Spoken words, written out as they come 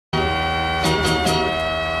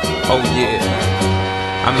Oh yeah,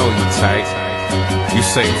 I know you tight. You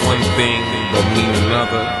say one thing but mean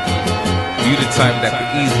another. You the type that could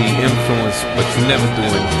easily influence, but you never do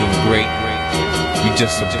anything great. You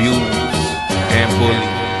just abuse and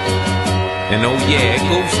bully. And oh yeah, it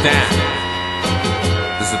goes down.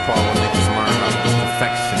 This is the part where niggas learn how to be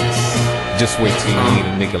perfectionists. Just wait till you meet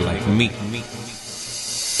a nigga like me.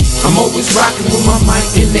 I'm always rocking with my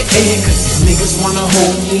mic in the air, cause these niggas wanna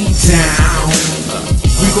hold me down.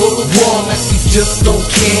 We go to war like we just don't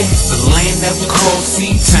care. The land that we call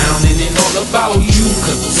C-Town, and it all about you,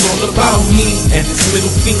 cause it's all about me. And this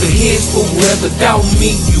middle finger here's for whoever doubt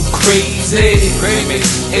me. You crazy,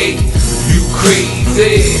 hey, you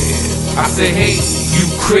crazy. I say, hey, you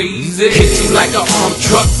crazy. Hit you like an arm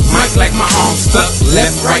truck, mic like my arm stuck.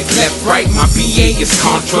 Left, right, my BA is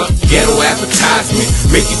contra. Ghetto advertisement,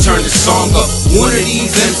 make you turn the song up. One of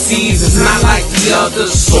these MCs is not like the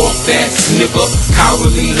others. Soft ass nigga,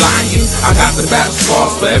 cowardly lion. I got the battle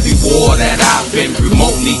scars for every war that I've been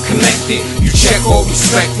remotely connected. You check or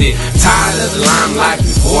respect it. Tired of the limelight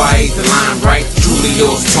before I ate the lime right. Truly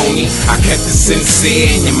yours, Tony. I kept it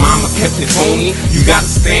sincere and your mama kept it phony. You gotta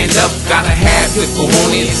stand up, gotta have your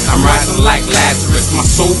cojones. I'm rising like Lazarus, my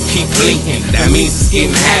soul keep blinking. That means it's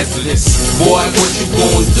getting hazardous. Boy, what you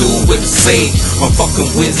gonna do with a sage? My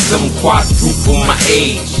fucking wisdom quadruple my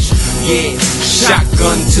age. Yeah,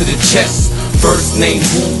 shotgun to the chest. First name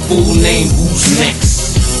who, full name who's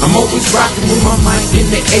next. I'm always rocking with my mic in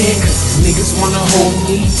the air, cause these niggas wanna hold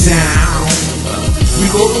me down. We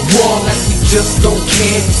go to war like we just don't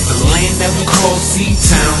care. The land that we call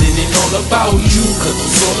C-Town, and it all about you, cause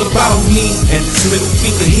it's all about me. And this middle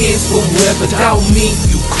finger here's for whoever doubt me.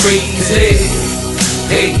 You crazy,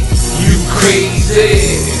 hey, you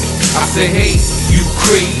crazy. I say, hey, you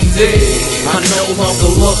crazy. I no longer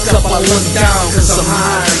look up, I look down, cause I'm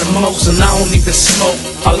higher than most and I don't even smoke.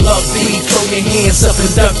 I love beat, throw your hands up and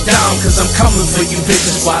duck down, cause I'm coming for you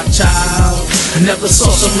bitches, watch out. I never saw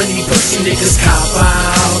so many pussy niggas cop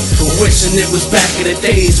out. Wishing it was back in the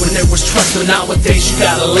days when there was trust, but nowadays you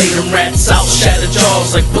gotta lay them rats out. Shatter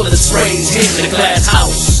jaws like bullet sprays, hit in a glass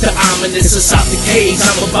house. The ominous is out the cage,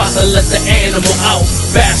 I'm about to let the animal out.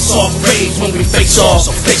 Fast off rage when we face off,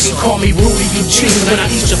 so they can call me Rudy Eugene when I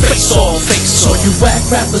eat your face off. So you whack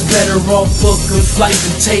rappers better off book a flight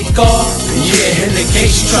and take off. Yeah, in the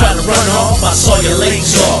case you try to run off, I saw your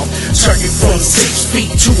legs off. Turn you from 6 feet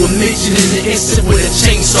to a midget in the instant with a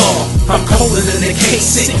chainsaw. I'm colder than a case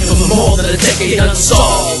sitting for more than a decade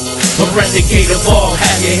unsolved. A renegade of all,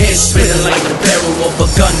 have your head spinning like the barrel of a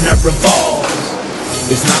gun that revolves.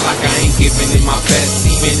 It's not like I ain't giving it my best.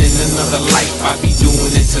 Even in another life, I be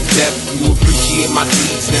doing it to death. You appreciate my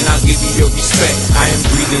deeds, then I'll give you your respect. I am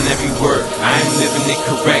breathing every word, I am living it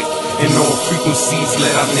correct. In all frequencies,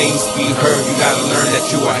 let our names be heard. You gotta learn that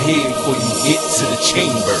you are here before you get to the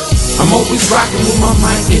chamber. I'm always rocking with my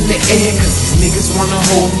mic in the air, cause these niggas wanna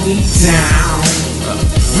hold me down.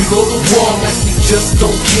 We go to war like we just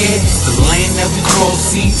don't care. The land that we call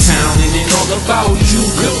C-Town, and it all about you,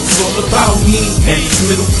 cause it's all about me. And this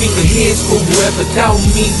middle finger here's for whoever doubt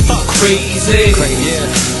me. You crazy,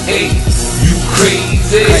 hey, you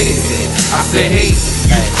crazy. I said, hey,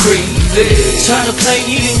 you crazy. Try to play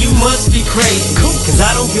me, then you must be crazy. Cause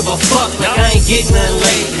I don't give a fuck, like I ain't getting none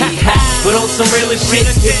lately. But on some real shit,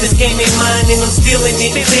 if this game ain't mine, then I'm stealing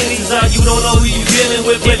it. Chances are you don't know who you dealing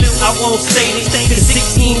with, but I won't state it. Cause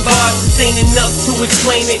 16 bars, this ain't enough to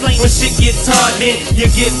explain it. When shit gets hard, then you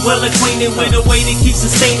get well acquainted with a way to keep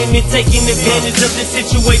sustaining it. Taking advantage of the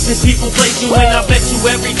situations people place you in. I bet you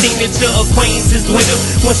everything that your acquaintances dwindle.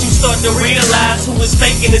 Once you start to realize who is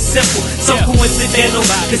fake and is simple, so coincidental.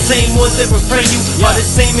 The same ones that refer you are the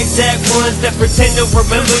same exact ones that pretend to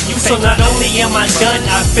remember you. So not only am I done,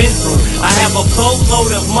 I've been through. I have a boatload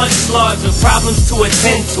of much larger problems to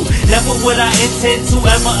attend to. Never would I intend to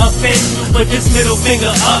ever offend you, but this middle finger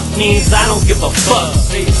up means I don't give a fuck.